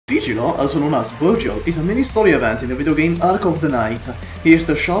Vigilo, also known as Virgil, is a mini-story event in the video game Arc of the Night. Here's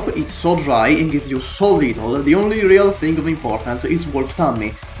the shop, it's so dry and gives you so little, the only real thing of importance is Wolf's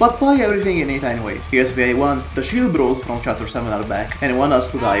tummy, but buy everything in it anyways. Here's VA1, the shield bros from chapter 7 are back, and one has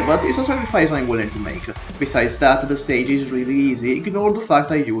to die, but it's a sacrifice I'm willing to make. Besides that, the stage is really easy, ignore the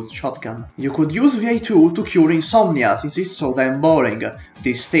fact I used shotgun. You could use VA2 to cure insomnia, since it's so damn boring.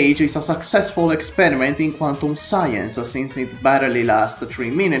 This stage is a successful experiment in quantum science, since it barely lasts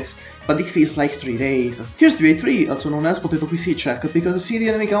 3 minutes, but it feels like 3 days. Here's VA3, also known as Potato PC Check, because see the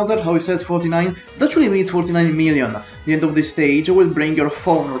enemy counter, how it says 49? That actually means 49 million. The end of this stage will bring your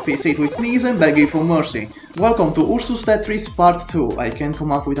phone or PC to its knees and beg you for mercy. Welcome to Ursus Tetris Part 2. I can't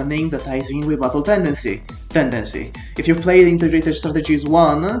come up with a name that ties in with Battle Tendency. If you played Integrated Strategies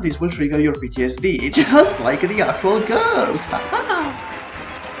 1, this will trigger your PTSD, just like the actual girls.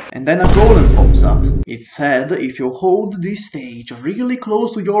 And then a golem pops up. It said if you hold this stage really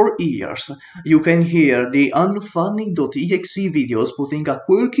close to your ears, you can hear the unfunny.exe videos putting a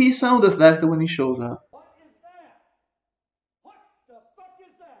quirky sound effect when it shows up. What is that? What the fuck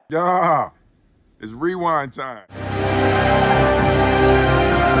is that? Yeah, it's rewind time.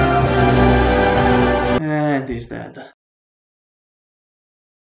 And he's dead.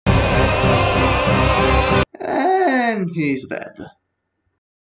 And he's dead.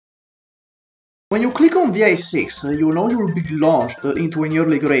 When you click on VI6, you know you'll be launched into an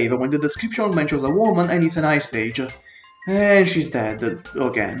early grave when the description mentions a woman and it's an ice stage. And she's dead,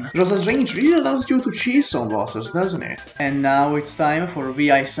 again. Rosa's range really allows you to cheese some bosses, doesn't it? And now it's time for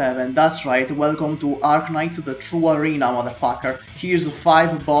VI7, that's right, welcome to Arknights, the true arena, motherfucker. Here's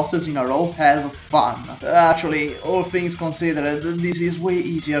 5 bosses in a row, have fun. Actually, all things considered, this is way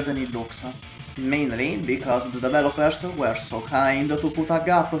easier than it looks. Mainly because the developers were so kind to put a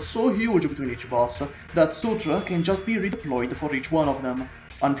gap so huge between each boss that Sutra can just be redeployed for each one of them.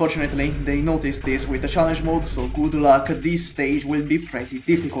 Unfortunately, they noticed this with the challenge mode, so good luck, this stage will be pretty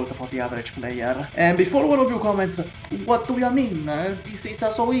difficult for the average player. And before one of you comments, what do you mean? This is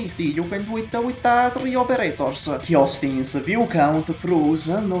so easy, you can do it with 3 operators. Kiostin's view count proves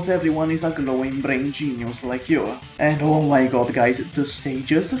not everyone is a glowing brain genius like you. And oh my god guys, the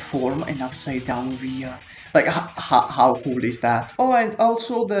stages form an upside down V. Like, how cool is that? Oh, and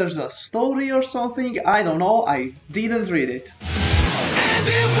also there's a story or something, I don't know, I didn't read it. And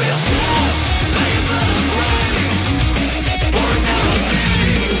it will